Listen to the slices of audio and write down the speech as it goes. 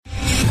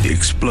The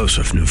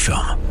explosive new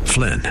film,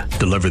 Flynn,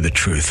 deliver the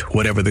truth,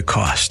 whatever the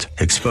cost,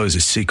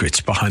 exposes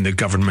secrets behind the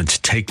government's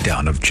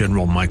takedown of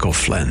General Michael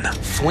Flynn.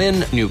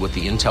 Flynn knew what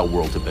the intel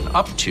world had been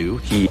up to.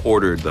 He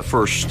ordered the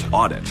first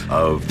audit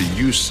of the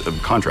use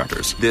of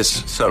contractors.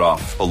 This set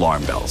off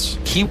alarm bells.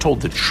 He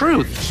told the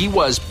truth. He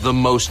was the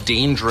most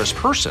dangerous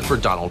person for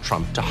Donald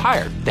Trump to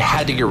hire. They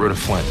had to get rid of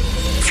Flynn.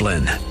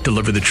 Flynn,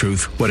 deliver the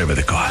truth, whatever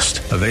the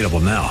cost. Available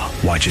now.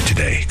 Watch it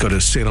today. Go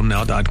to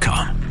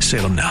salemnow.com.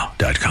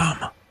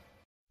 salemnow.com.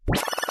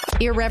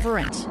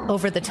 Irreverent,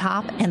 over the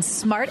top, and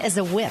smart as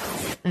a whip.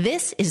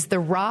 This is The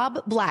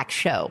Rob Black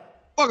Show.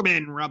 Welcome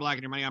in, Rob Black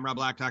and Your Money. I'm Rob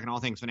Black, talking all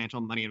things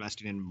financial, money,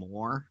 investing, and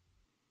more.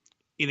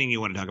 Anything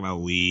you want to talk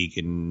about, we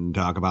can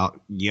talk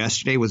about.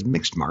 Yesterday was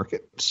mixed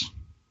markets.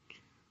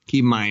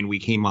 Keep in mind, we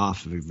came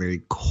off of a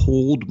very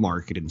cold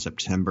market in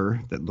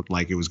September that looked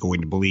like it was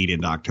going to bleed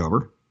into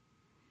October.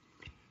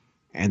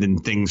 And then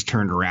things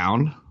turned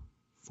around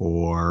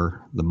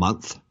for the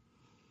month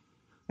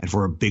and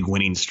for a big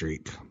winning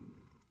streak.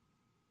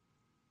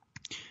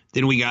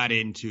 Then we got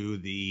into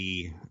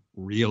the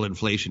real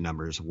inflation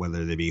numbers,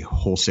 whether they be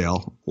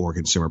wholesale or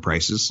consumer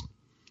prices.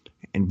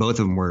 And both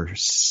of them were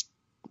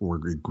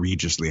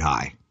egregiously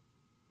high.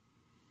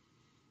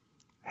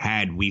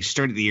 Had we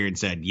started the year and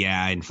said,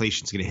 yeah,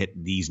 inflation's going to hit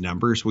these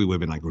numbers, we would have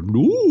been like,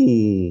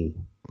 no.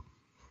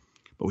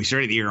 But we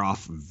started the year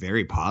off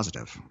very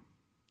positive.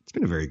 It's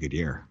been a very good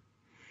year.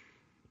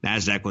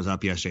 NASDAQ was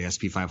up yesterday.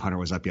 S&P 500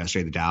 was up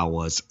yesterday. The Dow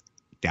was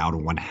down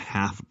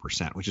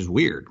 0.5%, which is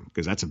weird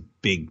because that's a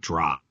big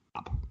drop.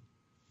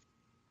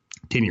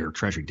 10-year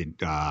Treasury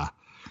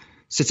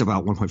sits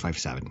about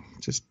 1.57.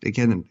 Just,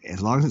 again,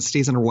 as long as it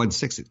stays under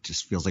 1.6, it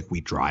just feels like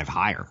we drive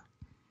higher.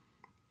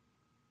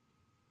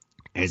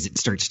 As it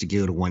starts to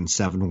go to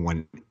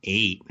 1.7,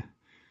 1.8,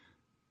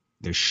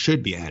 there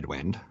should be a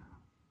headwind.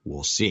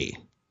 We'll see.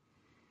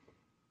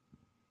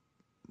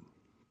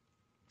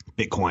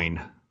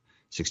 Bitcoin,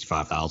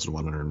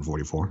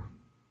 65,144.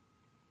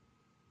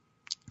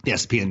 The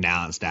S&P and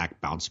NASDAQ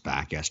bounced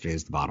back yesterday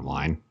is the bottom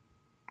line.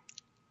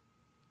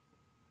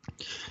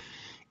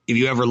 If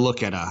you ever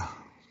look at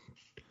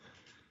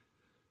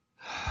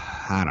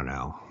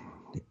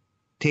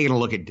taking a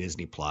look at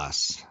Disney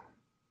Plus,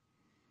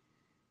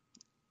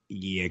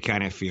 you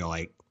kind of feel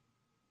like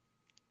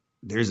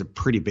there's a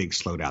pretty big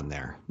slowdown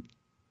there.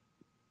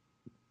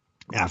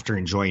 After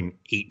enjoying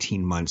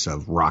 18 months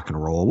of rock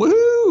and roll,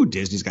 woohoo!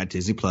 Disney's got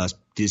Disney Plus,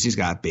 Disney's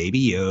got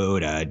Baby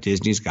Yoda,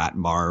 Disney's got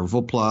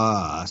Marvel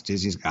Plus,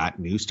 Disney's got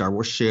new Star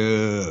Wars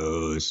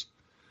shows.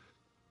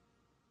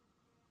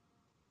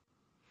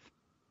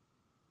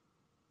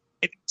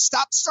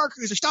 Stop the Star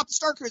Cruiser, stop the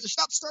Star Cruiser,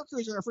 stop the Star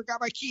Cruiser. I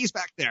forgot my keys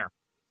back there.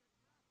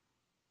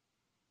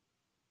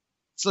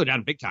 Slow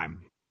down big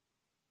time.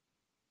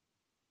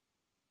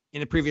 In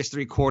the previous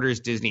 3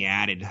 quarters, Disney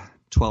added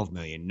 12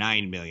 million,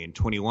 9 million,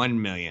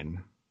 21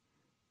 million,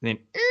 then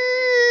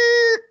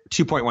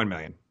 2.1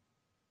 million.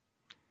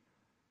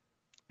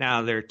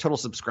 Now, their total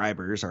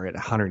subscribers are at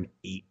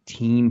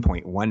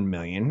 118.1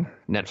 million.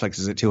 Netflix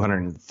is at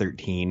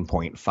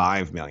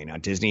 213.5 million. Now,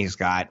 Disney's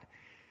got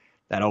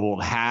that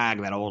old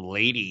hag, that old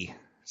lady,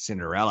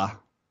 Cinderella,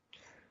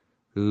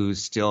 who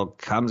still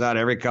comes out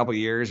every couple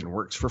years and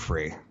works for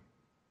free.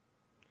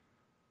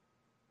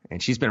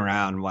 And she's been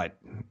around,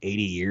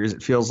 80 years,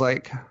 it feels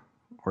like?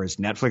 Whereas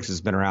Netflix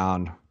has been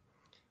around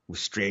with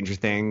Stranger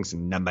Things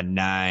and Number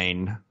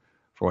 9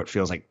 for what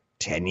feels like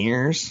 10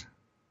 years.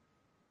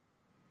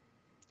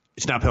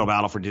 It's an uphill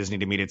battle for Disney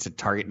to meet its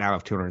target now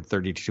of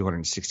 230 to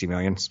 260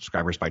 million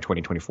subscribers by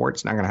 2024.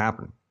 It's not going to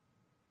happen.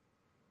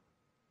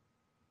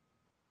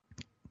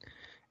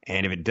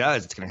 And if it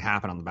does, it's going to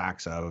happen on the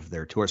backs of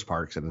their tourist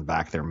parks and the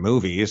back of their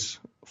movies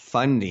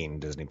funding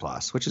Disney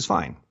Plus, which is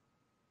fine.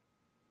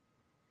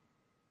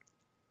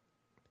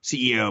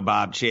 CEO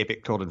Bob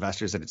Chapek told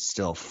investors that it's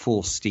still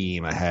full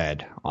steam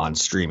ahead on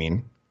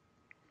streaming.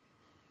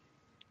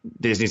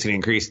 Disney's going to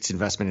increase its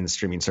investment in the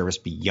streaming service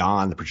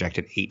beyond the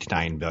projected $8 to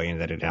 $9 billion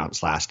that it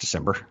announced last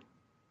December.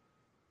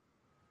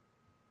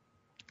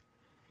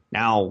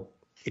 Now,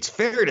 it's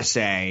fair to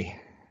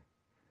say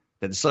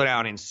that the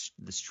slowdown in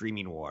the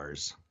streaming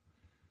wars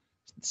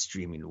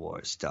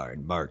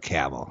starring Mark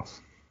Hamill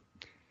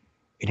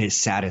in his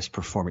saddest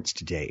performance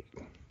to date.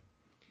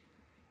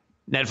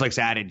 Netflix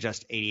added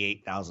just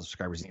 88,000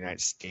 subscribers in the United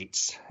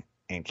States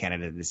and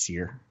Canada this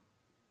year.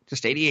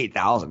 Just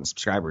 88,000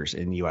 subscribers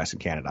in the U.S.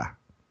 and Canada.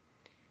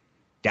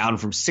 Down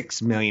from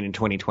 6 million in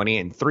 2020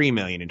 and 3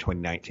 million in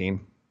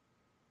 2019.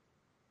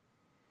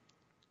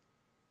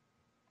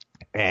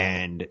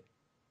 And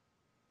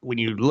when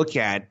you look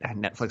at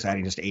Netflix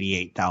adding just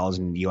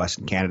 88,000 in the U.S.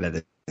 and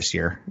Canada this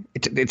year,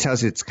 it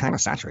tells you it's kind of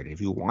saturated.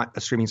 If you want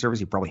a streaming service,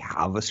 you probably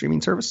have a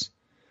streaming service.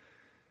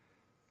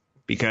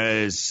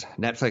 Because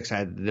Netflix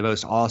had the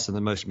most awesome,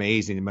 the most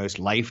amazing, the most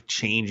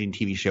life-changing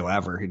TV show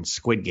ever in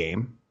Squid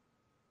Game.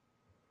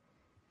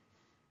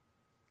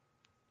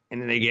 And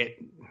then they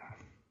get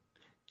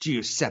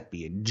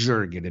Giuseppe and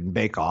Jurgen and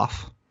Bake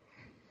Off.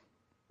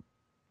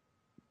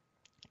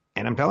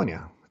 And I'm telling you,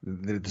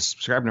 the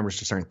subscribe numbers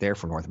just aren't there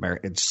for North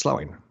America. It's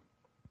slowing.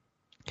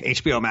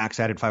 HBO Max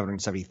added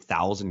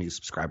 570,000 new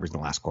subscribers in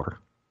the last quarter,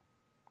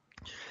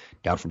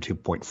 down from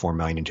 2.4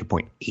 million and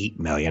 2.8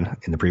 million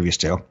in the previous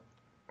two.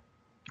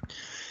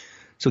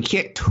 So we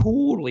can't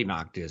totally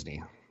knock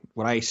Disney.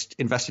 Would I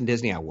invest in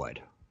Disney? I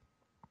would.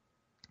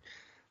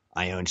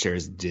 I own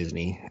shares of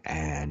Disney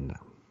and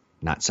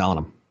not selling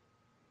them.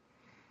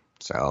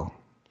 So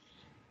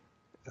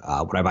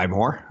would I buy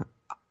more?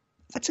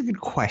 That's a good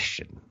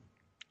question.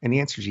 And the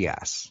answer is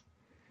yes.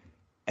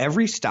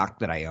 Every stock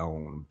that I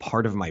own,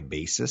 part of my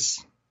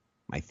basis,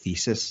 my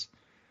thesis,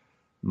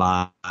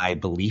 my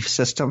belief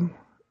system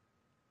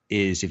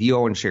is if you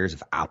own shares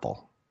of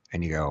Apple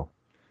and you go,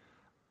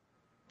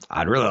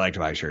 I'd really like to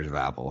buy shares of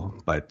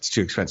Apple, but it's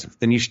too expensive,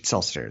 then you should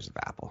sell shares of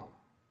Apple.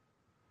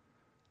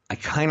 I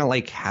kind of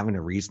like having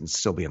a reason to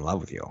still be in love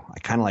with you. I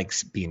kind of like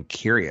being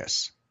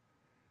curious.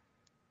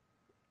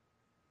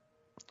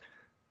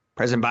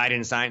 President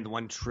Biden signed the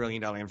 $1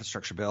 trillion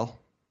infrastructure bill.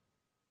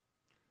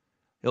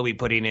 He'll be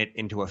putting it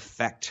into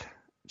effect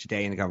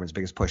today in the government's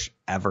biggest push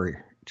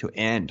ever to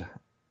end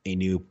a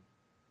new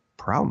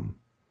problem.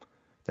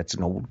 That's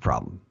an old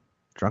problem,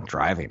 drunk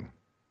driving.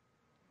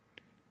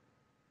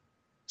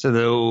 So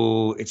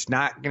though it's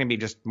not going to be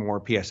just more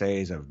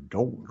PSAs of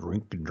don't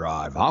drink and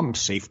drive. I'm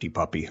safety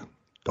puppy.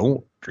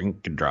 Don't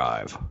drink and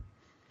drive.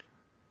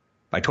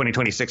 By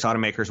 2026,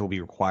 automakers will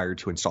be required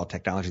to install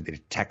technology that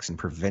detects and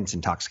prevents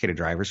intoxicated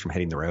drivers from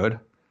hitting the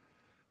road.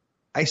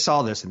 I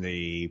saw this in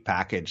the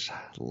package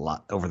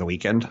over the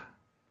weekend,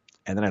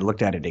 and then I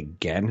looked at it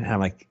again, and I'm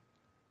like,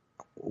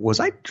 was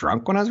I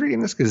drunk when I was reading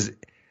this? Because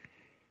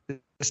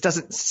this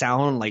doesn't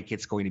sound like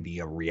it's going to be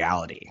a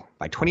reality.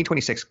 By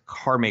 2026,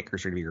 car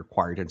makers are going to be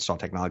required to install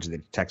technology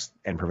that detects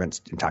and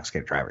prevents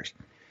intoxicated drivers.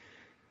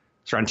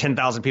 So around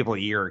 10,000 people a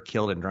year are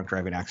killed in drunk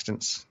driving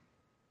accidents,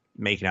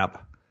 making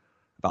up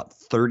about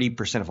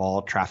 30% of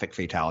all traffic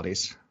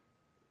fatalities.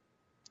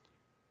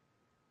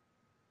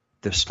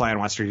 This plan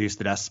wants to reduce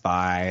the deaths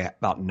by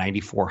about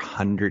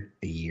 9,400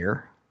 a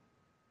year,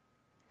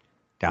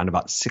 down to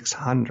about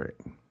 600.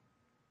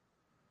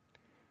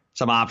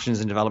 Some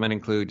options in development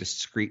include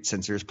discrete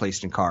sensors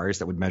placed in cars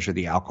that would measure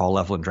the alcohol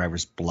level in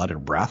drivers' blood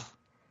and breath.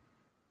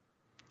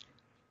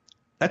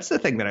 That's the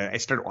thing that I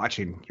started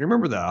watching. You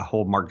remember the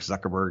whole Mark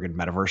Zuckerberg and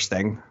metaverse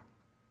thing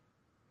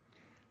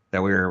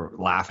that we were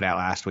laughing at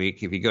last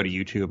week? If you go to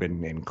YouTube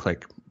and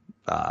click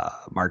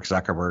Mark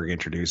Zuckerberg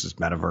introduces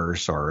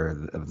metaverse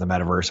or the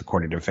metaverse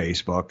according to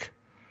Facebook,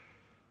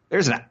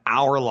 there's an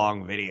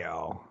hour-long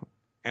video.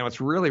 And what's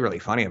really, really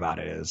funny about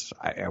it is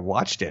I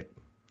watched it.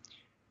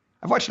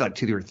 I've watched it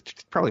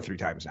like probably three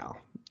times now.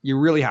 You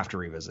really have to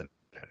revisit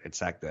it. It's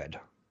that good.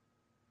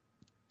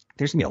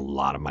 There's going to be a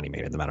lot of money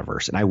made in the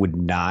metaverse, and I would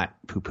not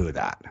poo-poo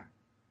that.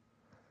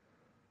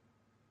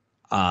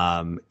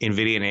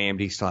 NVIDIA and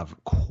AMD still have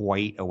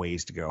quite a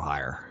ways to go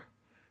higher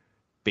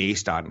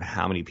based on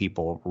how many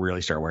people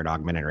really start wearing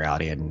augmented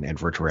reality and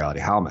virtual reality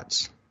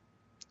helmets.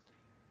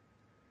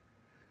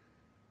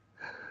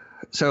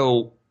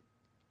 So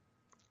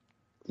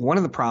one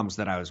of the problems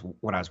that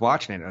when I was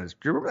watching it, do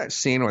you remember that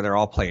scene where they're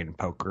all playing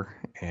poker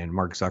and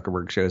Mark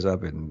Zuckerberg shows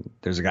up and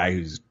there's a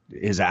guy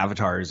his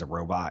avatar is a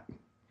robot.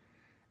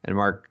 And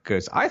Mark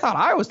goes, I thought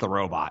I was the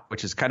robot,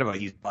 which is kind of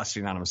he's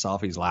busting on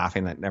himself. He's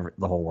laughing that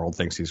the whole world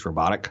thinks he's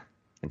robotic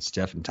and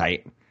stiff and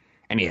tight.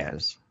 And he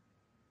is.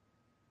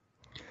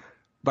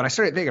 But I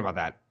started thinking about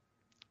that.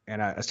 And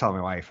I was telling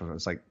my wife, I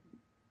was like,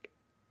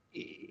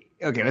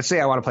 okay, let's say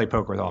I want to play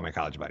poker with all my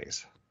college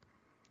buddies.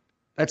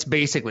 That's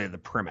basically the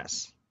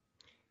premise.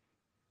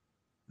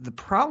 The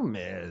problem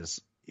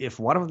is if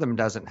one of them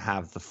doesn't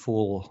have the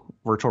full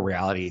virtual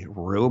reality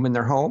room in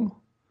their home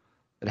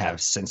that have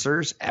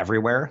sensors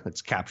everywhere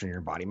that's capturing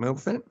your body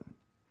movement,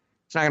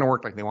 it's not going to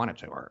work like they want it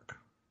to work.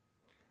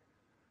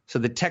 So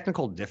the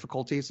technical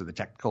difficulties or the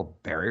technical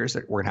barriers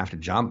that we're going to have to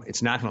jump,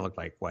 it's not going to look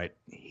like what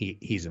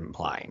he's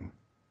implying.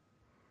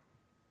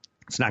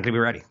 It's not going to be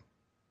ready.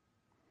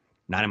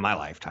 Not in my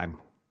lifetime.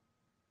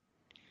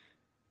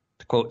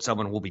 To quote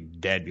someone, we'll be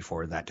dead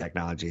before that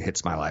technology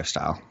hits my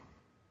lifestyle.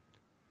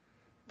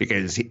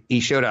 Because he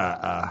showed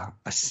a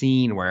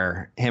scene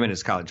where him and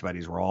his college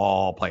buddies were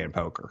all playing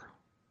poker.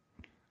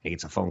 He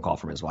gets a phone call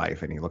from his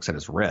wife and he looks at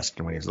his wrist.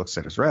 And when he looks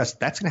at his wrist,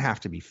 that's going to have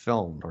to be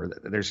filmed, or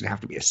there's going to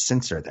have to be a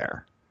sensor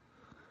there.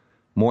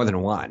 More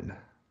than one.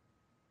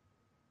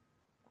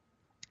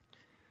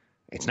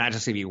 It's not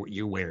just if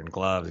you wearing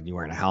gloves and you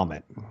wearing a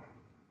helmet.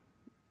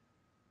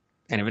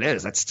 And if it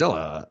is, that's still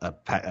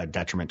a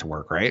detriment to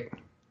work, right?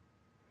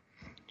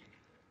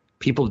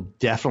 People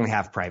definitely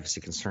have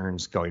privacy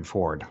concerns going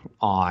forward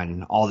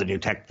on all the new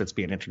tech that's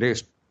being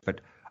introduced.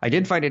 But I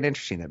did find it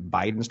interesting that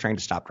Biden's trying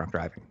to stop drunk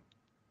driving.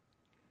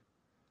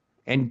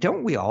 And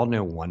don't we all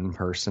know one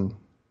person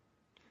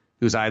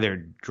who's either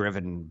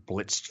driven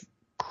blitzed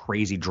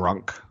crazy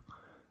drunk,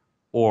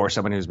 or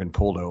someone who's been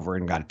pulled over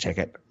and got a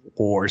ticket,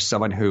 or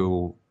someone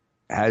who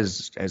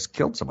has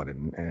killed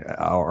someone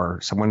or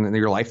someone in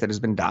your life that has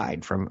been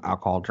died from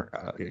alcohol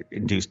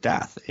induced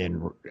death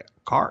in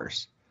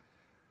cars?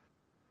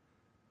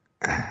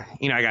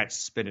 You know, I got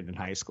suspended in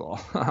high school.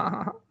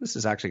 This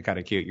is actually kind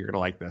of cute. You're going to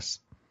like this.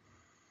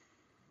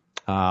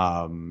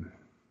 I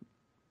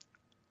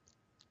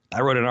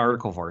wrote an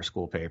article for a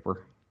school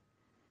paper.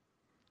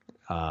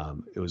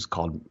 It was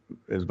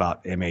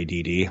about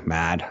MADD,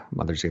 MAD,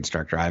 Mothers Against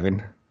Drunk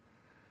Driving.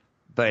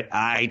 But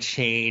I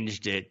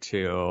changed it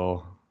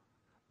to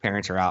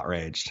Parents Are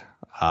Outraged.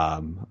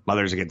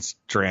 Mothers Against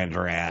Duran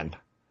Duran.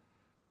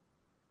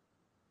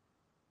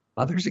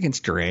 Mothers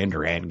Against Duran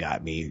Duran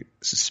got me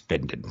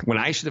suspended. When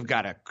I should have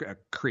got a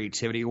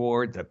creativity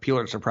award, the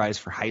Pulitzer Prize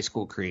for high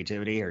school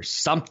creativity or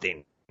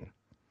something.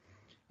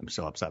 I'm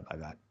so upset by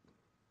that.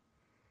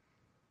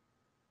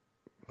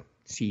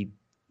 See,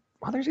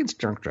 Mothers Against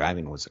Drunk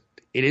Driving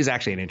it is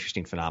actually an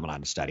interesting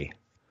phenomenon to study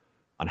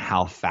on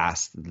how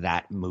fast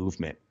that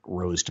movement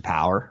rose to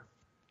power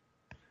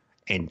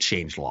and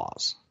changed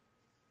laws.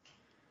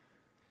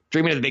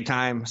 Dreaming of the big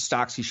time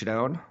stocks you should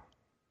own. Do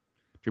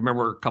you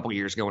remember a couple of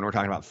years ago when we were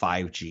talking about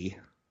 5G?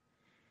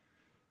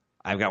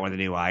 I've got one of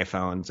the new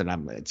iPhones,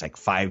 and it's like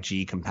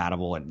 5G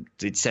compatible, and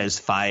it says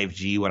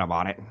 5G when I'm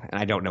on it,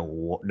 and I don't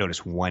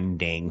notice one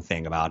dang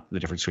thing about the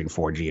difference between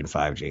 4G and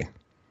 5G.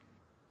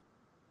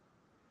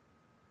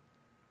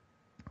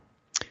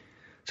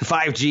 So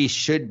 5G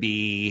should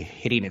be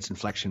hitting its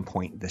inflection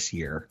point this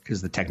year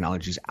because the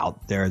technology's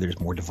out there. There's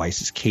more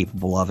devices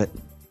capable of it.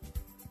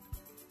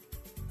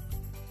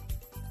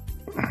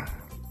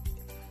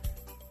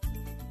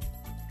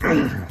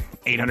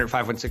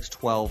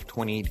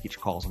 800-516-1220 to get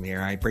your calls on the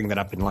air. I bring that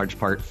up in large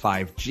part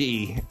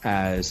 5G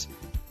as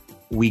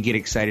we get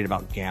excited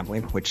about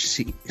gambling, which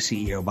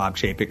CEO Bob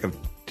Chapek of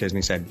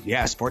Disney said,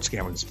 yeah, sports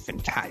gambling is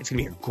fantastic. It's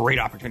going to be a great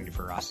opportunity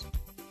for us.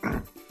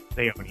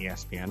 They own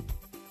ESPN.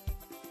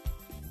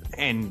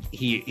 And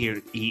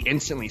he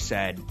instantly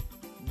said,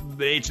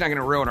 it's not going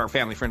to ruin our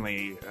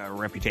family-friendly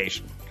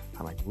reputation.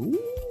 I'm like, ooh,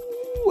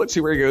 let's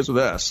see where he goes with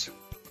this.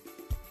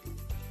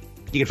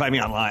 You can find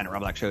me online at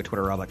Rob Black Show,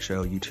 Twitter, Rob Black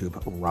Show,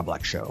 YouTube, Rob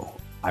Black Show.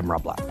 I'm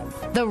Rob Black.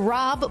 The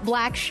Rob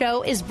Black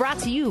Show is brought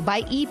to you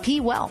by EP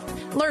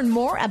Wealth. Learn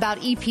more about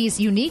EP's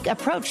unique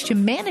approach to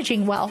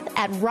managing wealth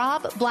at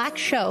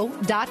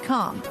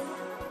robblackshow.com.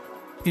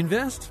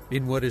 Invest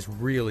in what is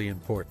really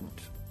important.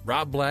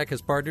 Rob Black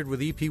has partnered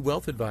with EP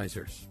Wealth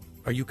Advisors.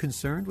 Are you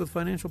concerned with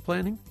financial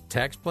planning,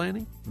 tax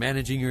planning,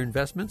 managing your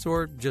investments,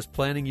 or just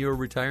planning your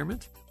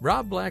retirement?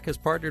 Rob Black has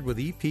partnered with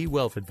EP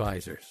Wealth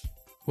Advisors.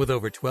 With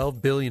over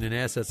 $12 billion in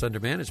assets under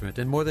management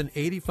and more than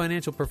 80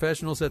 financial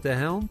professionals at the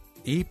helm,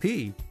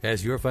 EP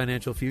has your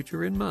financial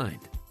future in mind.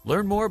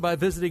 Learn more by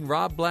visiting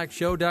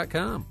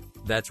robblackshow.com.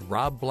 That's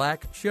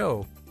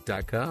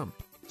robblackshow.com.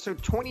 So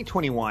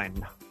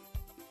 2021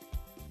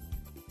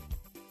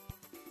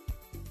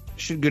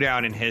 should go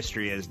down in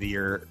history as the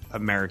year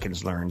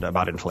Americans learned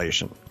about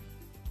inflation.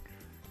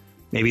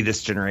 Maybe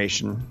this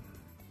generation,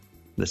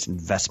 this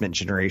investment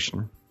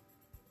generation.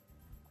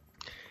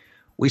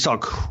 We saw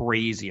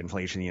crazy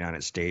inflation in the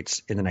United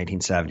States in the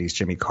 1970s,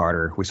 Jimmy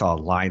Carter. We saw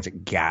lines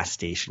at gas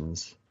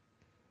stations,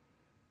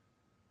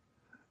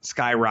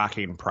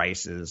 skyrocketing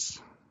prices.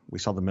 We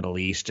saw the Middle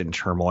East in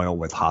turmoil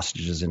with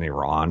hostages in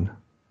Iran.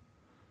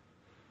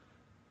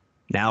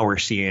 Now we're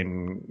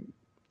seeing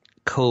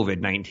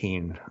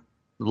COVID-19,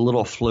 the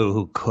little flu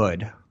who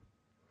could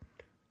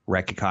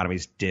wreck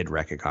economies, did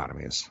wreck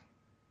economies.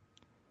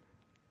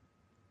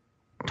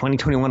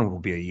 2021 will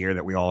be a year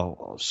that we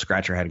all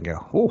scratch our head and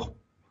go, oh.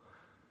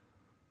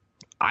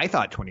 I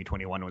thought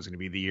 2021 was going to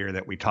be the year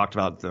that we talked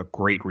about the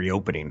great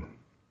reopening.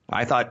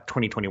 I thought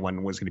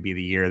 2021 was going to be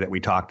the year that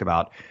we talked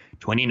about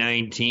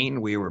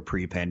 2019. We were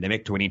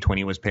pre-pandemic.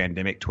 2020 was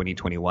pandemic.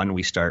 2021,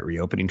 we start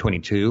reopening.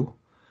 22,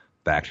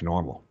 back to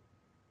normal.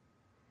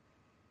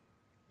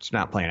 It's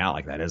not playing out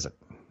like that, is it?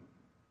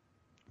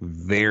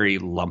 Very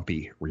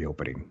lumpy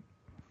reopening.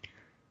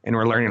 And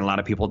we're learning a lot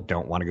of people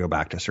don't want to go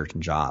back to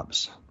certain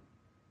jobs.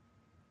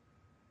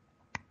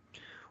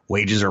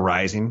 Wages are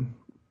rising,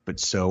 but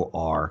so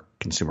are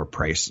consumer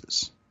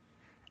prices.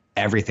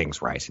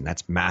 Everything's rising.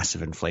 That's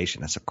massive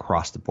inflation. That's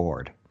across the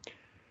board.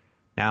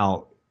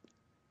 Now,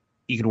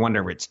 you can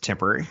wonder if it's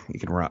temporary. You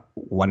can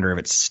wonder if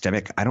it's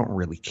systemic. I don't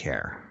really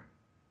care.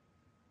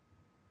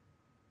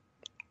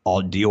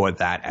 I'll deal with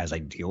that as I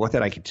deal with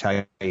it. I can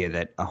tell you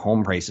that a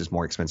home price is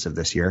more expensive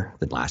this year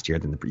than last year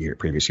than the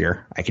previous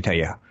year. I can tell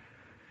you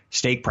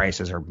steak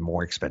prices are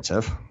more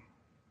expensive.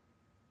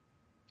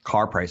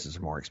 Car prices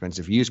are more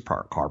expensive. Used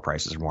car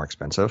prices are more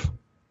expensive.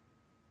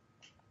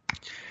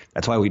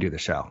 That's why we do the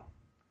show.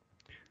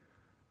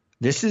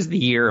 This is the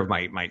year of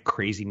my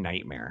crazy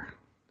nightmare.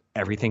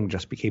 Everything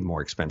just became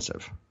more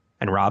expensive.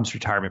 And Rob's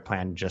retirement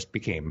plan just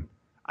became,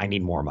 I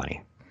need more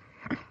money.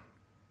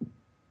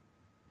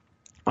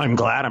 I'm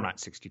glad I'm not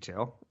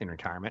 62 in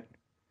retirement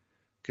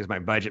because my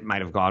budget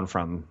might have gone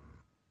from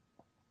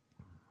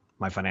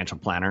my financial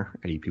planner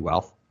at EP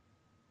Wealth.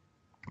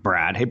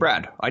 Brad, hey,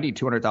 Brad, I need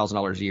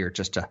 $200,000 a year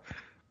just to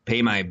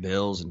pay my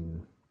bills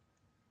and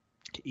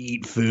to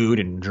eat food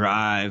and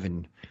drive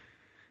and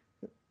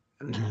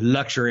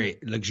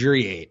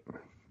luxuriate,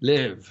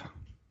 live.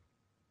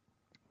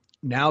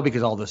 Now,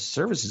 because all the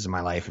services in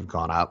my life have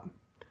gone up,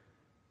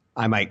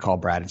 I might call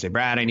Brad and say,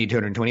 Brad, I need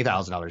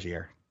 $220,000 a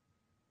year.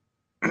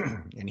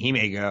 And he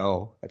may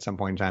go at some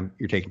point in time,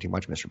 you're taking too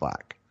much, Mr.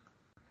 Black.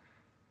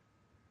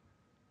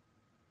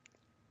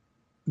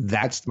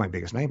 That's my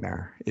biggest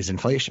nightmare is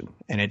inflation.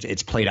 And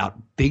it's played out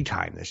big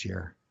time this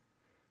year.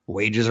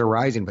 Wages are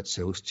rising, but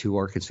so too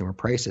are consumer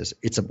prices.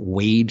 It's a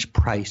wage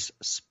price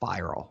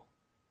spiral.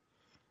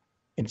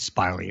 It's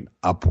spiraling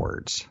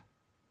upwards.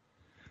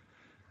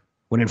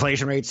 When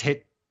inflation rates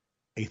hit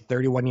a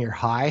 31-year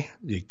high,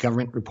 the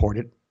government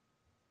reported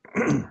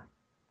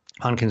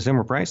on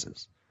consumer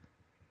prices.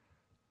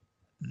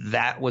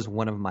 That was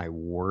one of my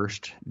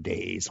worst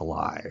days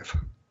alive.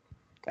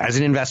 As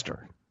an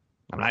investor,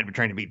 I'm not even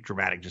trying to be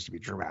dramatic just to be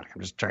dramatic.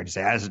 I'm just trying to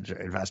say as an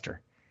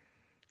investor,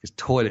 because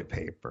toilet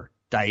paper,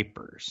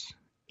 diapers,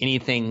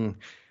 anything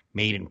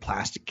made in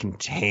plastic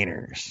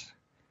containers,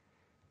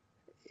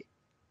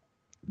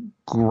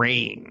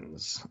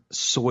 grains,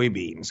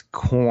 soybeans,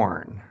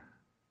 corn,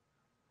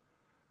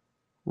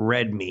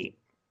 red meat,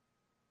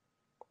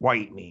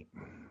 white meat,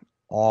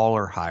 all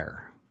are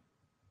higher.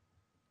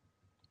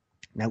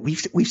 Now, we've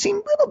seen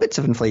little bits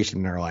of inflation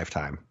in our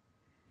lifetime,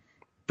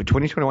 but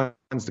 2021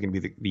 is going to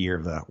be the year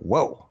of the,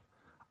 whoa,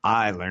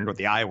 I learned what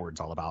the I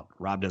word's all about.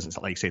 Rob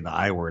doesn't like saying the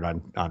I word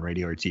on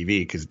radio or TV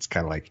because it's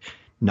kind of like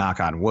knock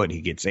on wood.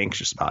 He gets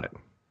anxious about it.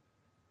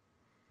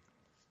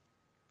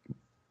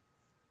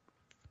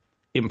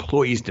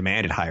 Employees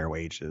demanded higher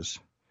wages,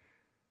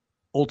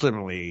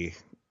 ultimately,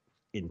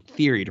 in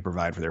theory, to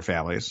provide for their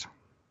families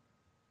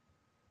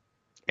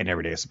and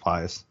everyday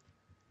supplies.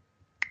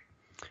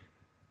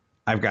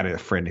 I've got a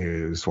friend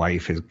whose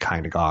wife has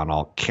kind of gone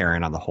all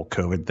Karen on the whole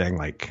COVID thing.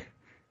 Like,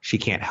 she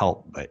can't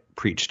help but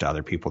preach to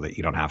other people that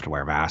you don't have to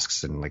wear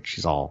masks, and like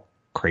she's all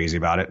crazy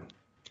about it.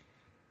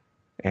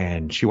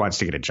 And she wants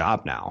to get a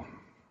job now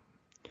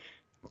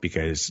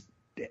because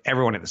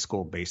everyone at the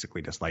school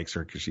basically dislikes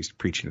her because she's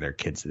preaching to their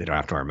kids that they don't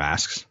have to wear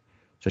masks.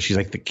 So she's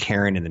like the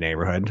Karen in the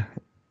neighborhood.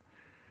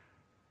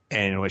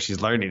 And what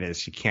she's learning is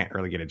she can't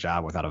really get a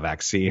job without a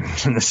vaccine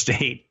in the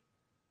state.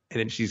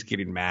 And then she's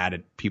getting mad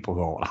at people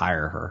who won't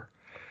hire her.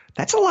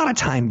 That's a lot of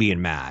time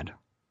being mad.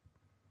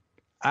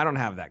 I don't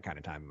have that kind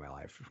of time in my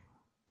life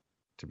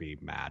to be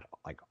mad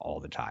like all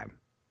the time.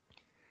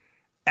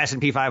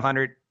 S&P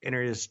 500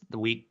 enters the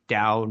week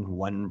down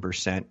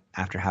 1%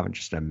 after having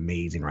just an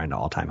amazing run to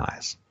all-time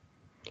highs.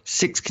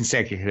 6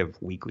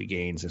 consecutive weekly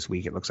gains this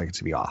week. It looks like it's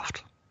to be off.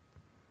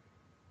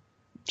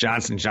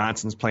 Johnson &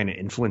 Johnson's playing an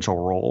influential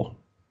role.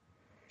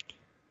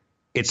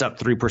 It's up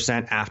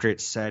 3% after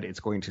it said it's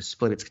going to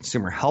split its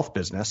consumer health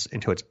business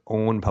into its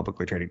own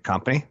publicly traded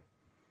company.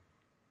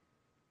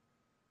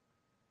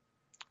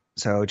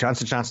 So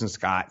Johnson & Johnson's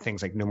got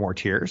things like No More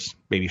Tears,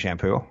 baby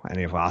shampoo, and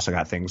they've also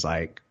got things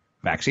like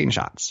vaccine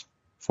shots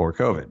for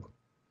COVID.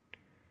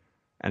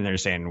 And they're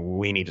saying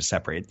we need to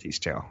separate these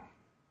two.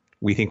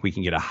 We think we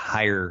can get a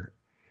higher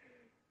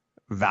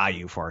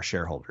value for our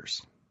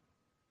shareholders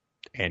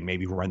and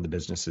maybe run the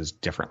businesses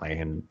differently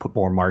and put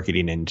more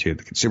marketing into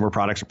the consumer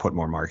products or put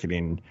more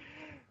marketing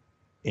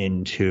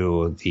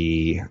into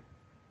the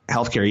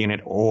healthcare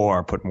unit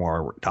or put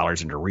more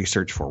dollars into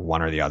research for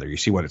one or the other. You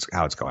see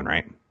how it's going,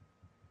 right?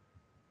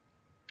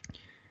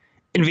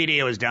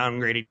 NVIDIA was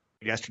downgraded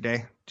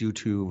yesterday due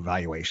to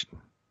valuation.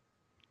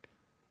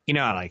 You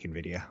know I like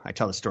NVIDIA. I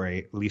tell the story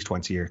at least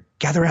once a year.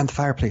 Gather around the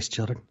fireplace,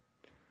 children.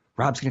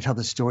 Rob's going to tell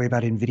the story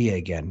about NVIDIA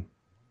again.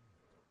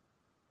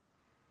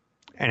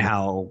 And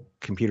how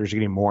computers are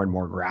getting more and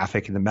more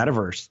graphic in the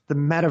metaverse. The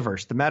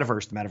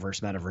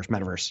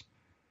metaverse.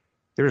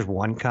 There's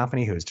one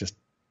company who is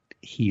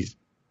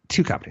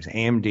two companies,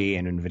 AMD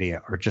and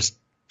NVIDIA, are just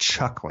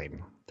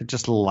chuckling. They're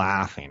just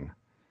laughing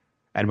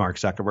at Mark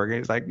Zuckerberg.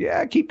 He's like,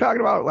 yeah, keep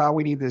talking about, well,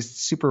 we need this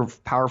super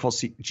powerful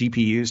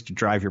GPUs to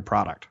drive your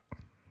product.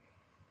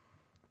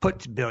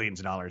 Put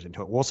billions of dollars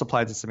into it. We'll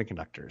supply the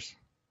semiconductors.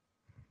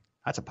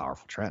 That's a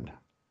powerful trend.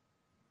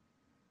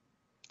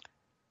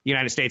 The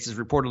United States has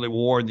reportedly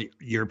warned the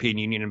European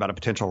Union about a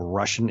potential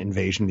Russian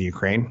invasion of the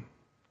Ukraine.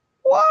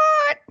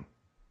 What?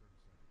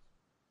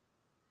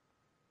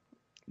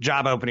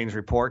 Job openings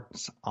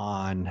reports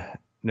on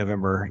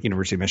November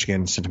University of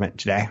Michigan sentiment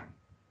today.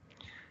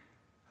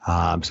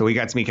 So we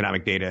got some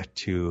economic data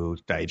to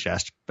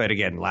digest. But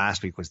again,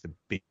 last week was the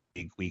big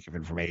week of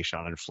information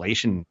on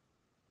inflation.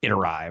 It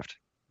arrived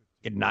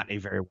in not a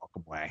very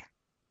welcome way.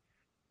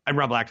 I'm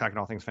Rob Black, talking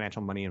all things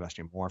financial, money,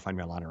 investing, more. Find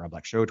me online at Rob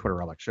Black Show, Twitter,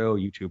 Rob Black Show,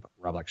 YouTube,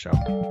 Rob Black Show.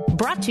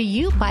 Brought to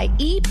you by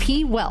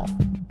EP Wealth.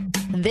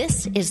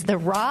 This is the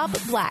Rob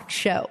Black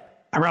Show.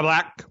 I'm Rob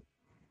Black.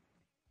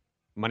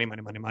 Money.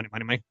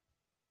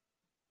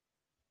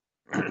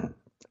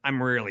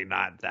 I'm really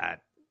not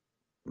that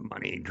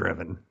money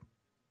driven.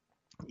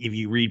 If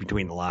you read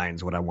between the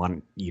lines, what I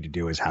want you to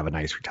do is have a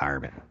nice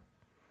retirement.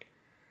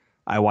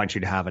 I want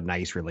you to have a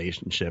nice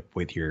relationship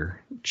with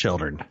your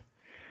children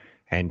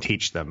and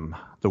teach them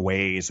the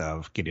ways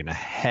of getting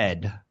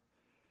ahead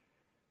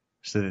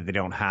so that they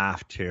don't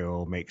have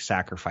to make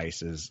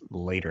sacrifices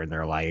later in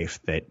their life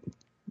that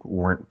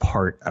weren't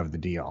part of the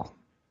deal.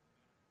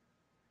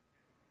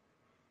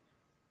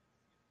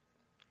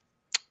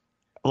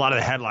 A lot of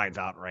the headlines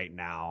out right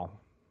now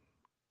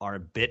are a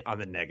bit on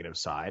the negative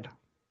side,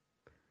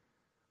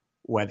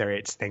 whether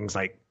it's things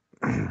like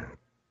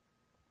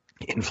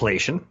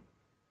inflation,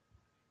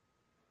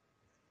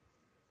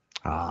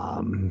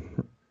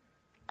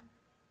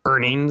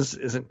 earnings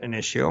isn't an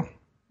issue,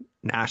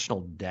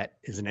 national debt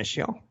is an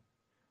issue.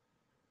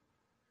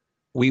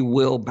 We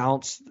will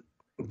bounce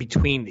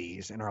between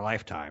these in our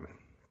lifetime.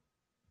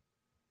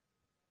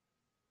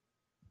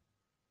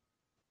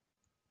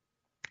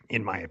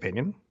 In my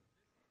opinion.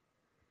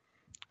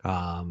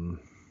 Don't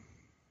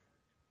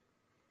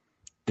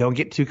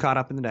get too caught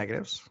up in the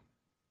negatives.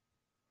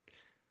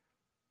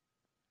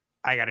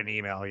 I got an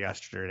email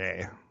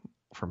yesterday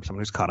from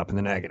someone who's caught up in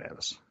the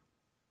negatives.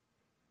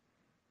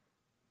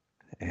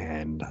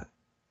 And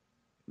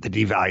the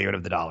devaluing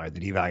of the dollar, the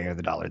devaluing of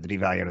the dollar, the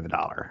devaluing of the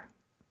dollar.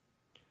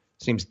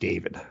 His name's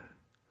David.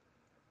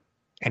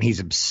 And he's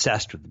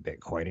obsessed with the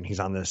Bitcoin. And he's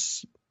on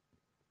this,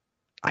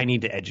 I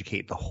need to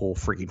educate the whole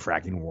freaking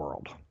fracking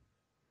world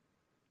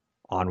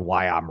on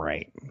why I'm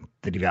right.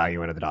 The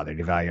devaluing of the dollar,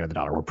 the devaluing of the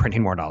dollar. We're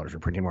printing more dollars. We're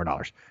printing more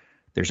dollars.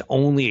 There's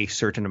only a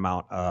certain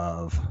amount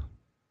of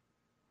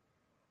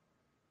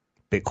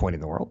Bitcoin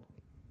in the world.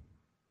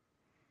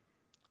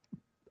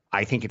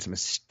 I think it's a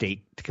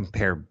mistake to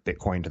compare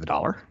Bitcoin to the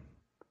dollar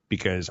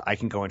because I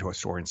can go into a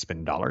store and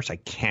spend dollars. I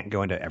can't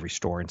go into every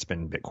store and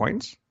spend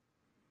Bitcoins.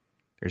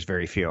 There's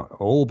very few.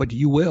 Oh, but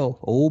you will.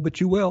 Oh,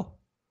 but you will.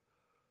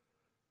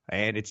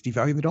 And it's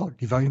devaluing the dollar,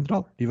 devaluing the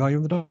dollar,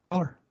 devaluing the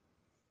dollar.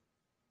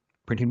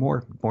 Printing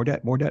more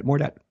debt, more debt, more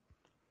debt.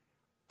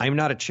 I'm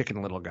not a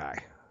Chicken Little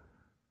guy.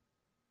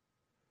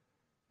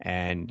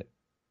 And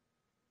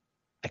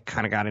I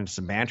kind of got into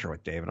some banter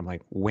with David. I'm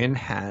like, when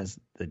has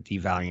the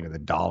devaluing of the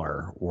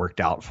dollar worked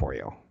out for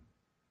you?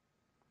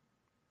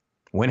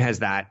 When has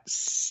that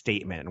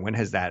statement, when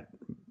has that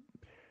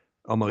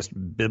almost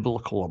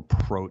biblical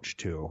approach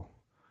to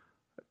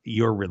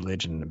your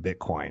religion,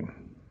 Bitcoin?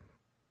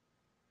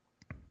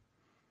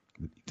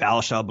 Thou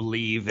shalt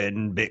believe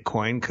in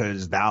Bitcoin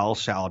because thou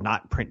shalt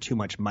not print too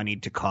much money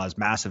to cause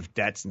massive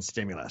debts and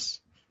stimulus.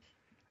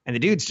 And the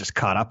dude's just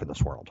caught up in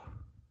this world.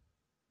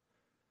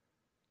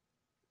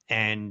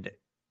 And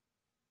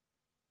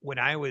when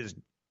I was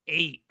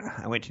 8,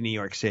 I went to New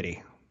York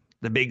City,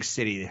 the big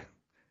city.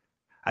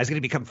 I was going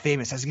to become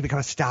famous. I was going to become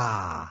a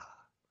star.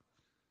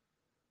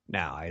 No,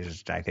 I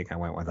think I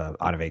went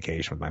on a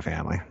vacation with my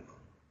family.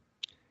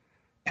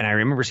 And I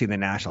remember seeing the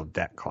national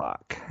debt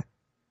clock.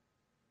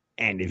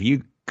 And if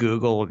you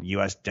Google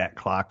U.S. debt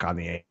clock on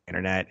the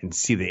internet and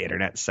see the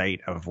internet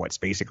site of what's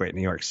basically in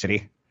New York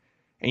City,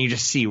 and you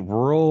just see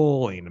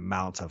rolling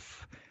amounts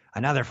of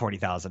another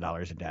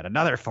 $40,000 in debt,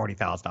 another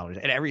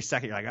 $40,000, and every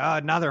second you're like, oh,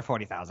 another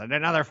 $40,000,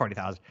 another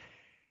 $40,000,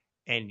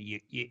 and you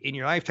in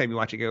your lifetime you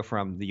watch it go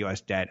from the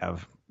U.S. debt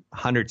of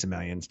hundreds of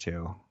millions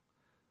to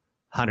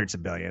hundreds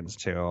of billions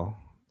to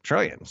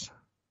trillions.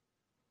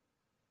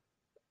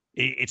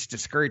 It's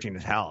discouraging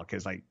as hell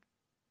because like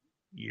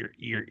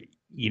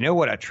you know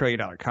what a $1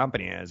 trillion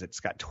company is. It's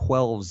got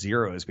 12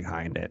 zeros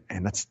behind it,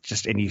 and that's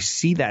just, and you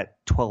see that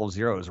 12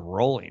 zeros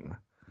rolling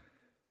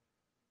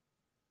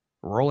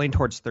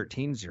towards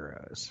 13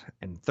 zeros,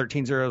 and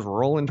 13 zeros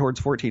rolling towards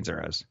 14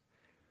 zeros.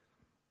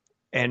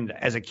 And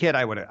as a kid,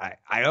 I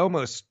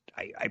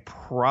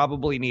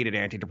probably needed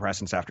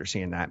antidepressants after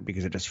seeing that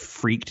because it just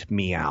freaked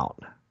me out.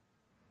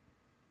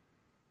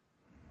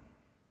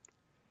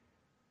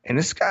 And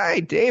this guy,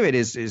 David,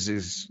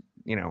 is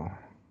you know,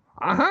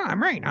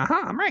 I'm right.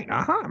 I'm right.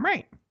 I'm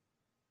right.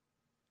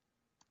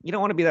 You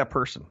don't want to be that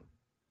person.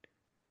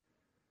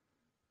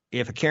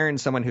 If a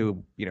Karen's someone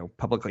who, you know,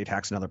 publicly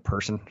attacks another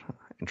person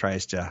and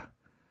tries to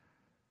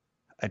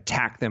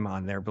attack them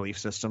on their belief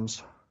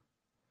systems,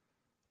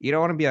 you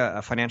don't want to be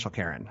a financial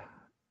Karen.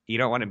 You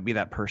don't want to be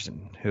that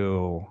person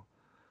who,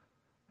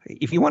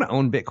 if you want to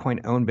own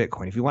Bitcoin, own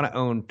Bitcoin. If you want to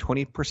own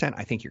 20%,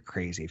 I think you're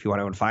crazy. If you want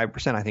to own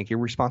 5%, I think you're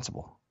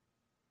responsible.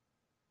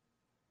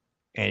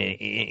 And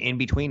in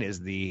between is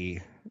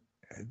the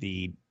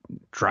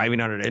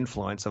driving under the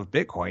influence of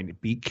Bitcoin.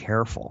 Be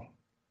careful.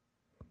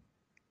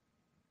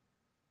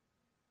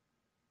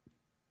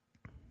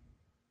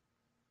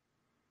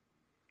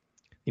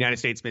 The United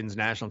States men's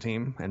national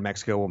team and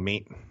Mexico will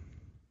meet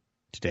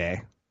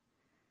today.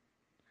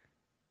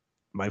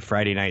 My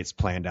Friday night's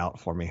planned out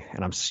for me,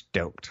 and I'm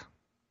stoked.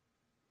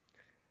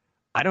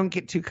 I don't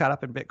get too caught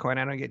up in Bitcoin.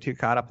 I don't get too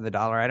caught up in the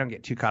dollar. I don't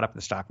get too caught up in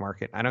the stock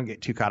market. I don't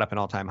get too caught up in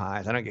all-time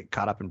highs. I don't get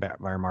caught up in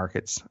bear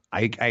markets.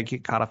 I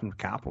get caught up in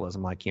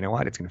capitalism. Like, you know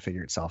what? It's going to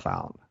figure itself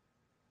out.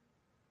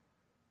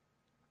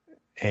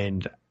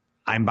 And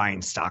I'm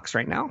buying stocks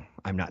right now.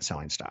 I'm not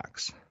selling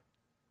stocks.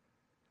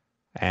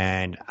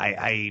 And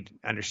I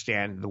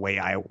understand the way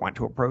I want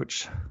to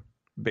approach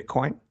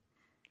Bitcoin.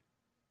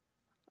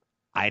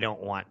 I don't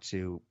want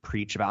to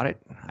preach about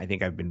it. I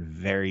think I've been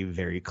very,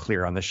 very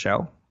clear on the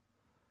show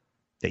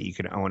that you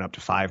can own up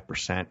to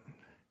 5%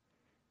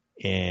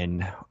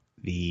 in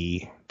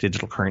the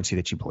digital currency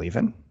that you believe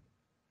in.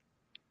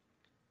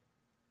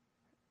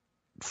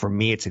 For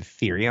me, it's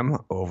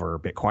Ethereum over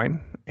Bitcoin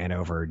and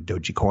over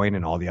Dogecoin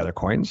and all the other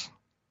coins.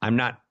 I'm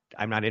not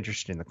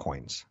interested in the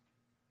coins.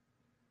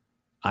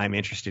 I'm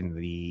interested in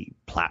the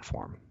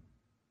platform.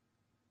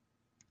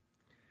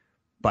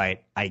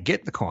 But I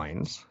get the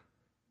coins.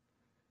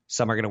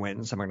 Some are going to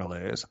win, some are going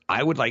to lose.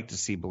 I would like to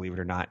see, believe it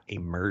or not, a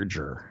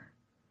merger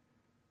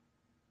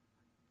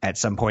at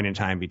some point in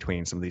time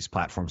between some of these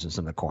platforms and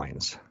some of the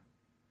coins.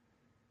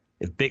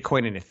 If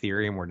Bitcoin and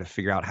Ethereum were to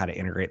figure out how to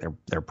integrate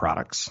their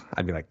products,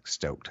 I'd be like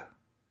stoked.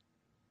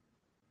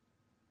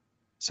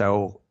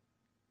 So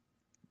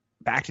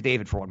back to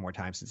David for one more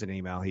time, since an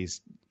email,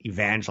 he's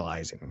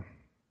evangelizing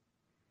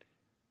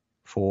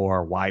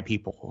for why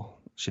people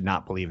should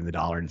not believe in the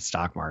dollar and the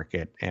stock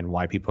market and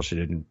why people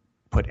shouldn't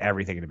put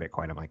everything into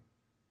Bitcoin. I'm like,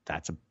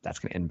 that's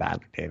going to end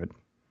bad, David.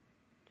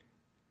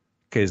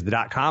 Because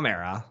the .com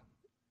era,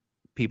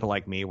 people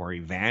like me were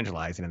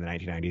evangelizing in the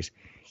 1990s.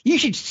 You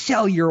should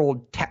sell your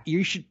old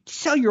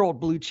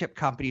blue chip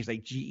companies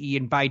like GE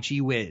and buy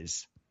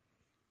GWiz.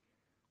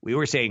 We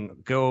were saying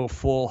go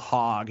full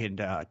hog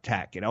into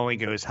tech. It only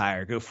goes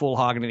higher. Go full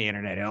hog into the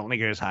internet. It only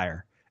goes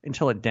higher.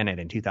 Until it didn't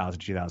in 2000,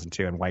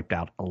 2002 and wiped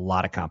out a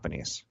lot of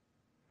companies.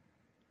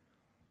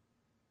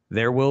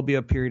 There will be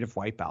a period of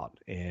wipeout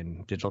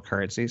in digital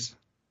currencies.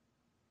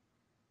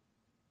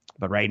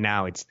 But right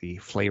now it's the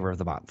flavor of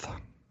the month.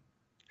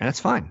 And that's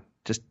fine.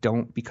 Just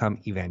don't become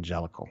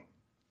evangelical.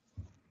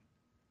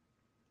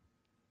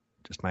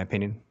 Just my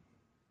opinion.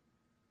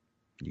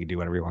 You can do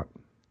whatever you want.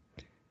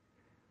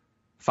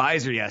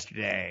 Pfizer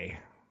yesterday,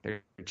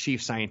 their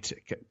chief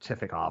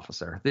scientific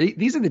officer.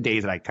 These are the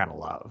days that I kind of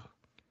love.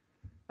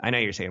 I know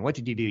you're saying, what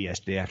did you do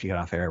yesterday after you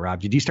got off air, Rob?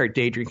 Did you start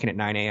day drinking at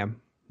 9 a.m.?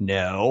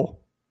 No.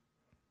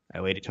 I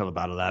waited till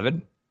about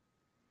 11.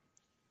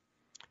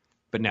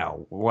 But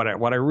no, what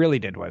I really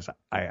did was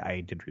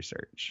I did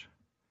research.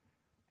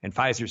 And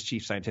Pfizer's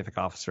chief scientific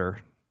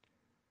officer,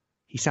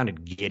 he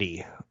sounded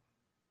giddy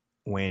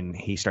when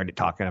he started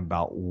talking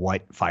about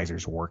what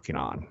Pfizer's working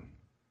on.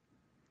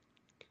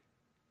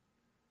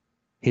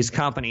 His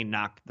company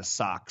knocked the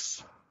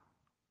socks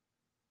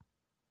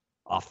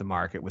off the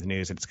market with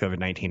news that its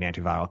COVID-19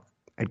 antiviral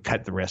had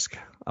cut the risk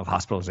of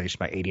hospitalization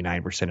by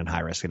 89% in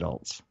high-risk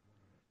adults.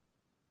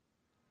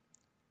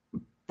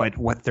 But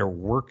what they're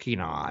working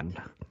on,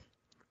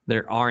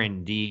 their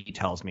R&D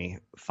tells me,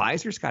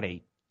 Pfizer's got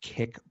a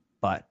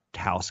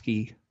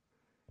kick-butt-towski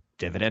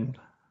dividend.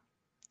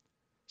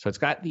 So it's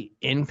got the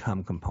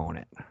income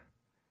component.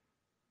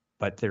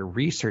 But their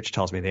research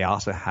tells me they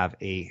also have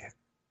a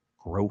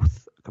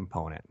growth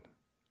component.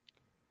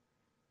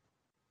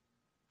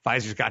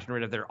 Pfizer's gotten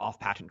rid of their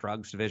off-patent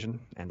drugs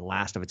division and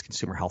last of its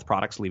consumer health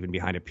products, leaving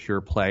behind a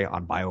pure play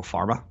on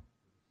biopharma.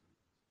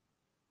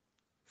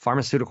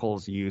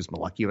 Pharmaceuticals use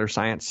molecular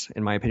science.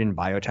 In my opinion,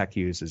 biotech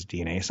uses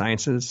DNA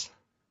sciences.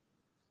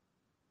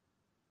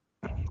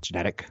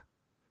 Genetic.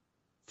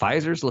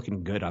 Pfizer's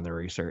looking good on their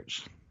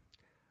research.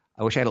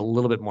 I wish I had a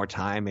little bit more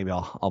time. Maybe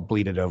I'll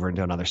bleed it over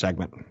into another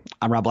segment.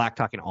 I'm Rob Black,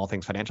 talking all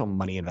things financial,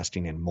 money,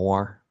 investing, and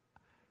more.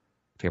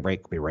 Take a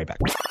break. We'll be right back.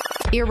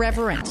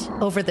 Irreverent,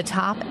 over the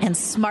top, and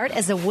smart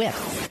as a whip.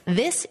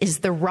 This is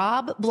the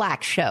Rob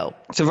Black Show.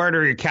 So if I were to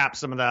recap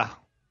some of the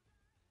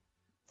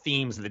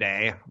themes of the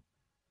day,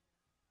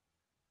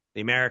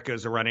 the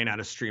Americas are running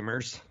out of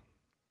streamers.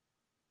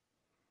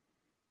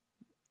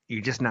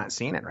 You're just not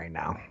seeing it right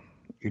now.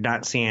 You're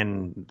not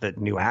seeing the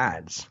new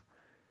ads.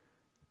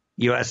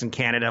 U.S. and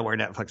Canada, where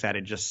Netflix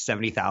added just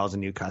 70,000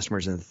 new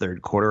customers in the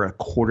third quarter, a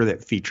quarter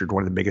that featured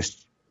one of the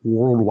biggest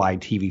worldwide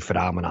TV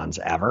phenomenons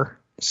ever,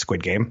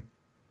 Squid Game.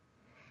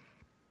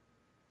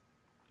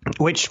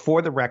 Which,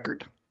 for the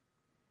record,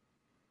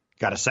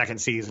 got a second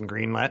season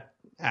greenlit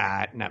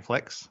at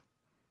Netflix.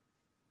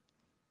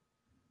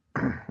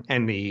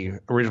 And the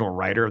original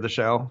writer of the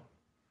show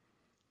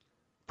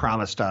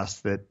promised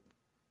us that,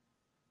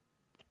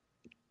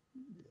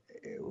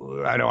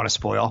 I don't want to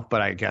spoil,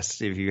 but I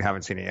guess if you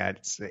haven't seen it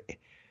yet,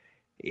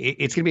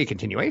 it's going to be a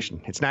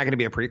continuation. It's not going to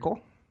be a prequel.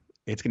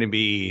 It's going to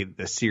be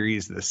the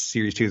series. The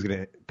series 2 is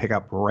going to pick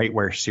up right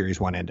where series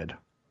 1 ended.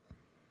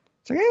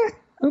 It's like,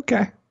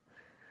 okay.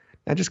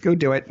 Now just go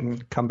do it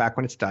and come back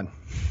when it's done,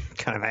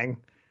 kind of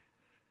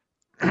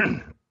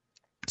thing.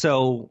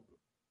 So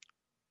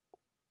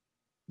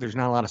there's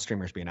not a lot of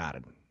streamers being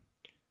added.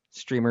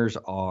 Streamers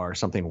are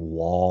something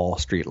Wall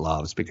Street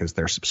loves because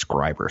they're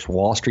subscribers.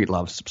 Wall Street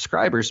loves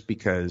subscribers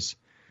because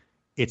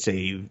it's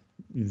a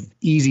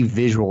easy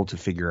visual to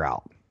figure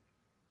out.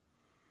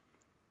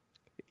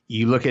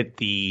 You look at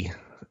the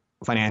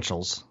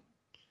financials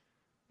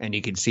and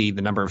you can see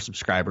the number of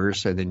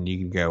subscribers, and then you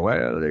can go,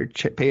 well, they're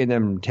paying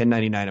them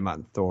 $10.99 a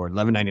month or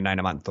 $11.99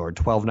 a month or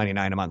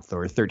 $12.99 a month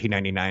or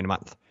 $13.99 a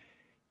month.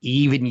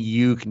 Even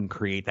you can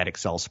create that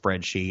Excel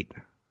spreadsheet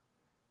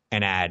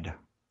and add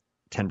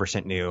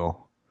 10% new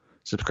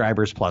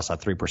subscribers plus a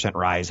 3%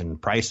 rise in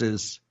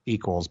prices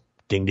equals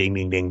ding, ding,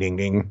 ding, ding, ding,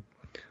 ding.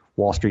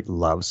 Wall Street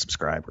loves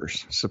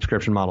subscribers.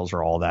 Subscription models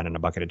are all that in a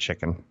bucket of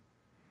chicken.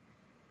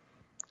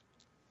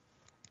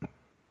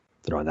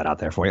 Throwing that out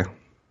there for you.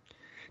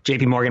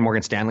 JP Morgan,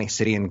 Morgan Stanley,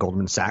 Citi, and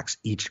Goldman Sachs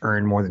each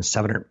earned more than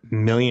 $700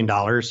 million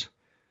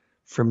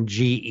from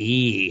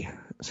GE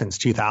since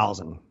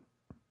 2000.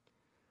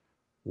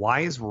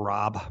 Why is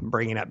Rob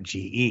bringing up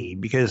GE?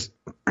 Because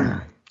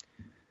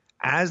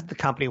as the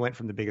company went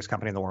from the biggest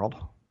company in the world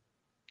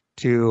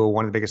to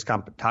one of the biggest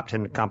top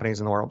 10 companies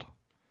in the world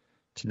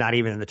to not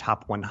even in the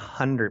top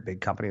 100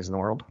 big companies in the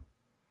world,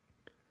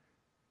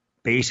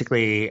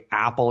 basically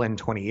Apple in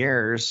 20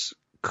 years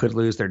could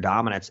lose their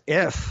dominance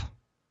if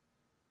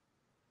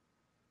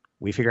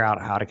we figure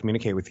out how to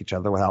communicate with each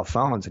other without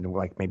phones. And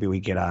like maybe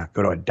we go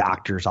to a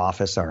doctor's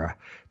office or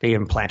they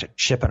implant a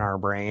chip in our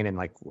brain and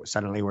like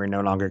suddenly we're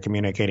no longer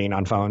communicating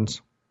on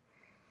phones.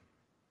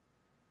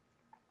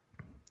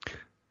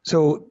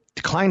 So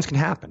declines can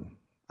happen.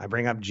 I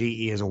bring up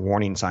GE as a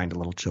warning sign to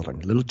little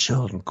children. Little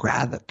children,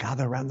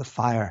 gather around the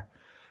fire.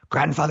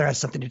 Grandfather has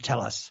something to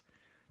tell us.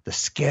 The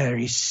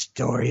scary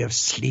story of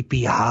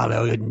Sleepy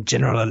Hollow and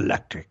General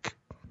Electric.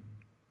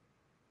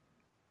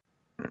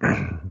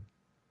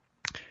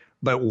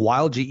 But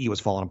while GE was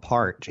falling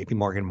apart, JP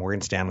Morgan, Morgan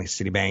Stanley,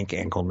 Citibank,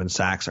 and Goldman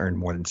Sachs earned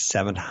more than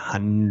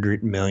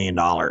 $700 million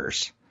on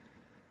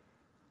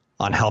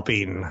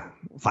helping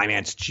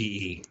finance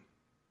GE.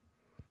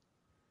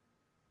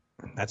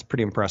 That's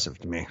pretty impressive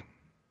to me.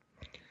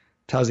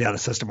 Tells you how the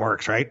system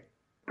works, right?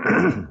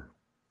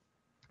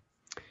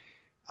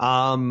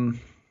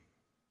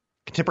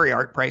 Contemporary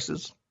art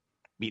prices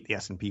beat the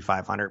S&P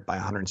 500 by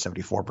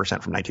 174% from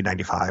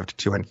 1995 to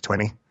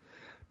 2020.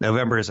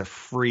 November is a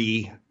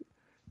free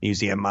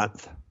museum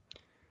month.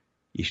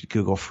 You should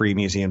Google free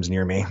museums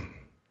near me.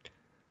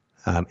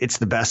 It's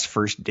the best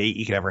first date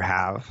you could ever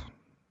have.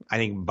 I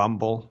think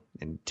Bumble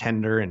and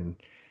Tinder and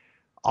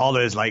all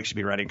those should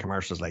be running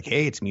commercials like,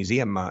 hey, it's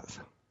museum month.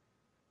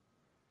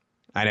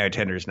 I know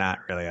Tinder's not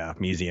really a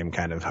museum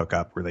kind of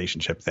hookup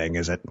relationship thing,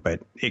 is it?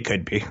 But it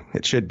could be.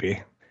 It should be.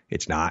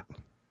 It's not.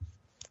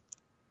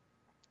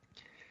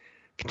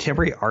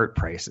 Contemporary art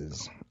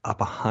prices up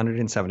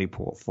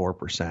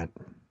 174%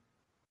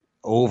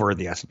 over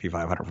the S&P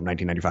 500 from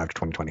 1995 to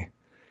 2020.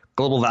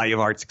 Global value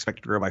of art is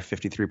expected to grow by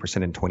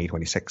 53% in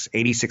 2026.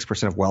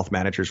 86% of wealth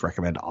managers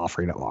recommend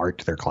offering art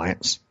to their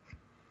clients.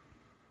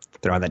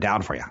 Throwing that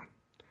down for you.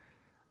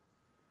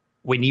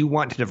 When you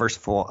want to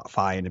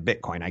diversify into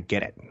Bitcoin, I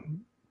get it.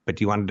 But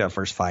do you want to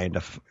diversify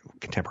into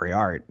contemporary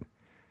art?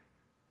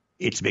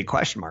 It's a big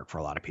question mark for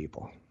a lot of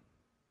people.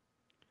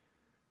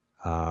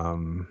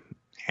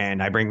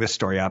 And I bring this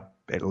story up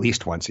at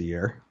least once a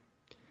year.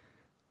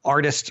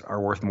 Artists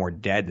are worth more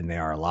dead than they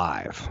are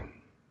alive.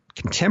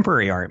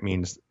 Contemporary art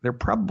means they're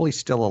probably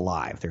still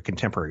alive. They're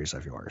contemporaries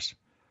of yours.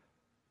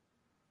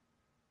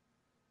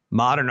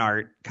 Modern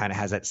art kind of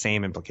has that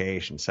same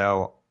implication.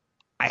 So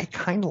I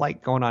kind of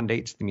like going on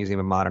dates to the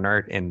Museum of Modern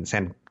Art and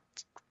San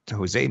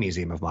Jose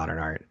Museum of Modern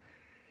Art.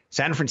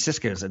 San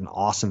Francisco is an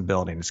awesome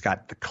building. It's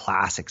got the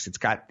classics. It's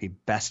got the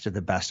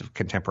best of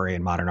contemporary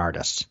and modern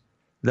artists.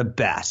 The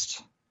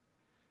best.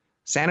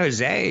 San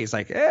Jose is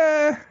like,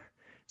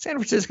 San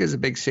Francisco is a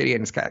big city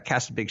and it's got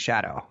cast a big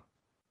shadow.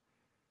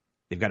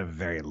 They've got a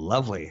very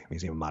lovely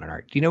Museum of Modern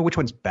Art. Do you know which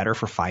one's better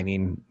for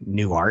finding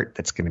new art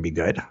that's going to be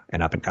good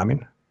and up and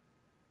coming?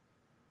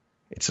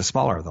 It's the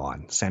smaller of the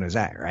one, San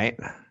Jose, right?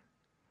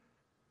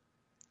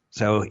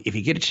 So if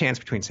you get a chance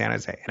between San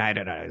Jose and I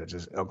don't know,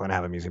 just Oakland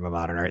have a Museum of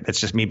Modern Art. That's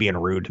just me being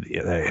rude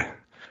to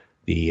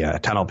the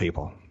tunnel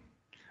people.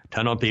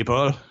 Tunnel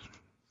people,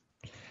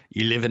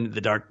 you live in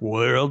the dark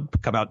world,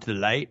 come out to the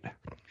light.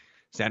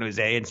 San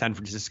Jose and San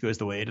Francisco is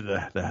the way to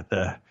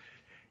the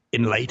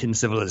enlightened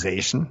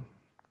civilization.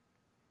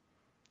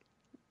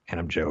 And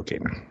I'm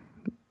joking.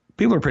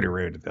 People are pretty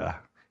rude to the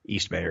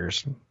East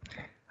Bayers.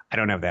 I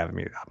don't know if they have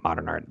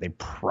modern art. They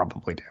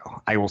probably do.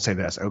 I will say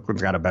this.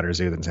 Oakland's got a better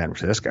zoo than San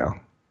Francisco.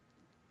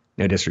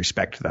 No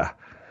disrespect to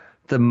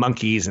the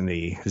monkeys and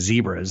the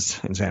zebras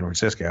in San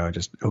Francisco.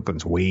 Just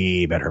Oakland's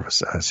way better of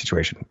a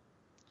situation.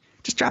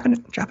 Just dropping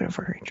it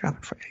for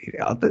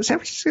you. But San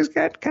Francisco's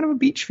got kind of a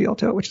beach feel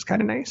to it, which is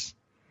kind of nice.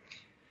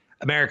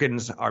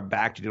 Americans are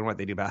back to doing what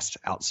they do best,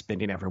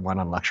 outspending everyone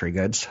on luxury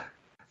goods.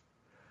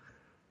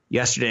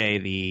 Yesterday,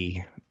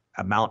 the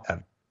amount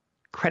of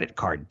credit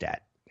card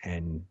debt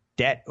and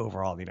debt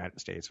overall in the United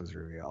States was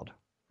revealed.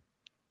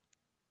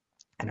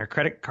 And our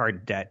credit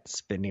card debt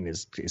spending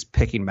is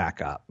picking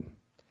back up.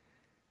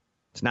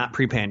 It's not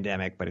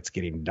pre-pandemic, but it's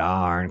getting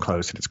darn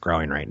close and it's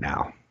growing right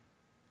now.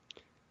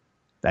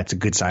 That's a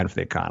good sign for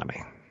the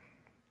economy.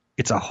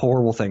 It's a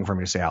horrible thing for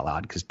me to say out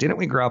loud because didn't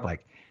we grow up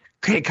like,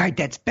 credit card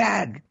debt's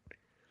bad,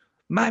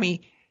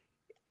 mommy?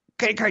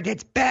 Credit card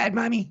debt's bad,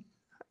 mommy.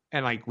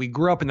 And we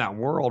grew up in that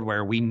world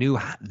where we knew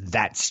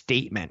that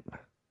statement.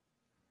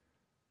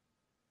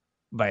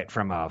 But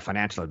from a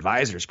financial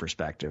advisor's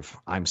perspective,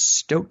 I'm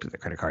stoked that the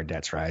credit card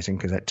debt's rising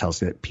because that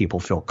tells me that people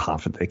feel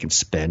confident they can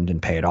spend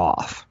and pay it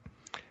off.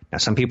 Now,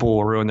 some people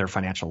will ruin their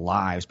financial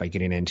lives by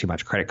getting in too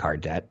much credit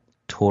card debt.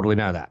 Totally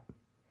know that.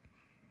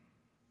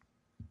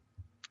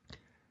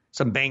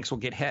 Some banks will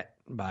get hit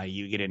by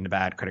you getting into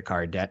bad credit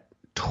card debt.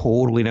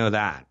 Totally know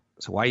that.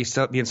 So why are you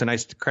still being so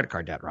nice to credit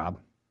card debt, Rob?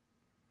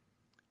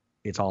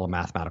 It's all a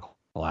mathematical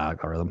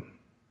algorithm.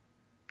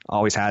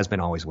 Always has been,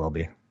 always will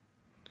be.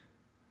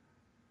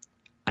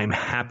 I'm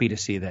happy to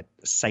see that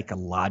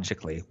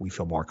psychologically we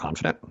feel more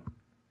confident.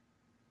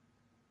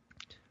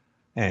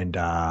 And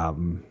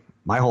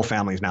my whole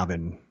family's now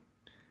been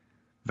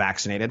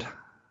vaccinated.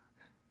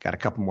 Got a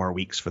couple more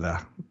weeks for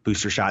the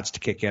booster shots to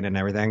kick in and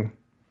everything.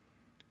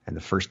 And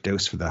the first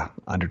dose for the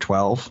under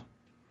 12.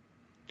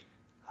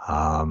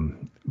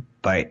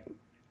 But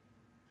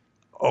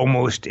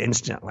almost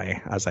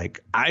instantly, I was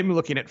like, I'm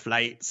looking at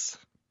flights.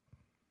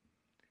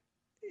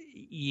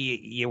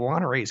 You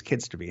want to raise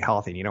kids to be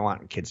healthy, and you don't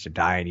want kids to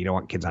die, and you don't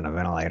want kids on a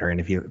ventilator. And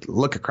if you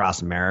look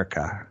across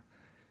America,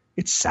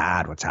 it's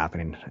sad what's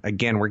happening.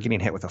 Again, we're getting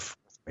hit with a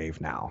fourth wave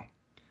now.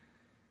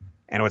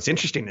 And what's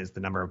interesting is the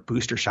number of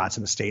booster shots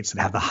in the states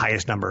that have the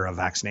highest number of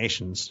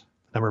vaccinations.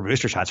 The number of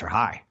booster shots are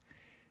high.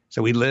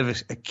 So we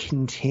live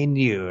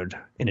continued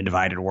in a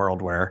divided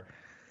world where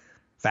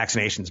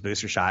vaccinations,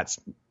 booster shots,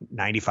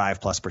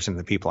 95+% of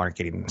the people aren't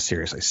getting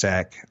seriously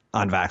sick.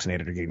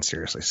 Unvaccinated are getting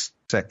seriously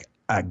sick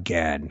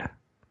again.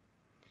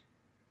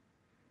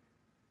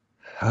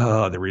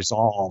 Oh, the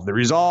resolve,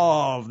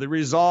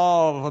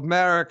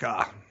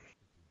 America.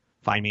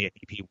 Find me at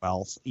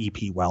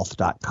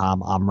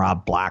epwealth.com. I'm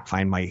Rob Black.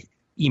 Find my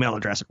email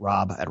address at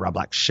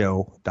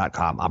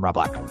rob@robblackshow.com. I'm Rob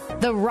Black.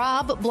 The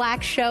Rob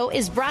Black Show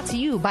is brought to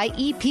you by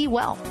EP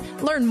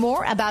Wealth. Learn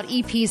more about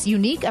EP's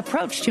unique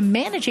approach to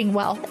managing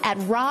wealth at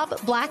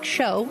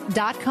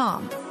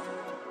robblackshow.com.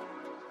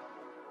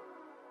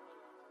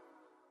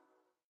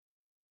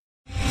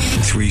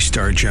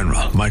 3-star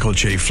General Michael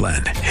J.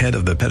 Flynn, head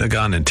of the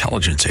Pentagon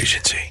Intelligence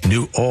Agency,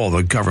 knew all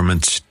the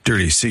government's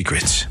dirty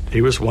secrets.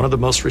 He was one of the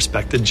most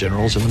respected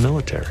generals in the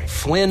military.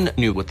 Flynn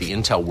knew what the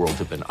intel world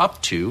had been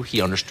up to.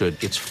 He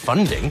understood its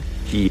funding.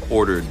 He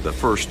ordered the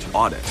first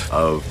audit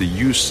of the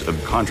use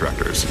of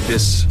contractors.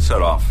 This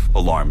set off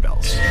alarm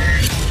bells.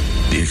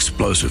 The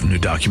explosive new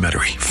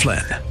documentary,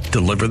 Flynn,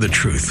 Deliver the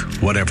Truth,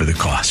 Whatever the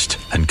Cost,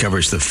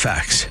 uncovers the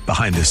facts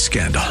behind this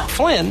scandal.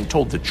 Flynn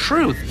told the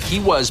truth. He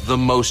was the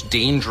most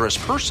dangerous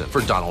person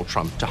for Donald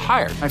Trump to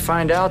hire. I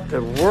find out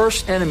the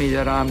worst enemy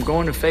that I'm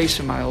going to face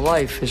in my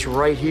life is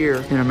right here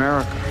in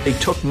America. They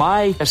took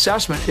my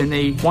assessment and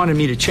they wanted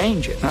me to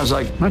change it. And I was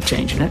like, I'm not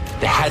changing it.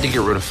 They had to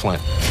get rid of Flynn.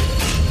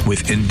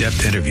 With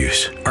in-depth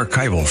interviews,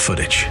 archival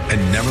footage,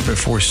 and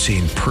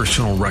never-before-seen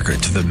personal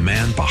records of the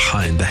man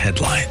behind the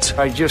headlines.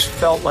 I just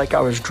felt like I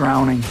was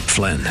drowning.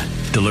 Flynn,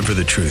 Deliver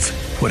the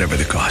Truth, Whatever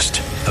the Cost.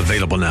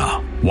 Available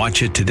now.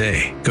 Watch it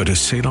today. Go to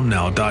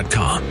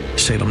salemnow.com.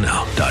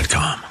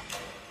 salemnow.com.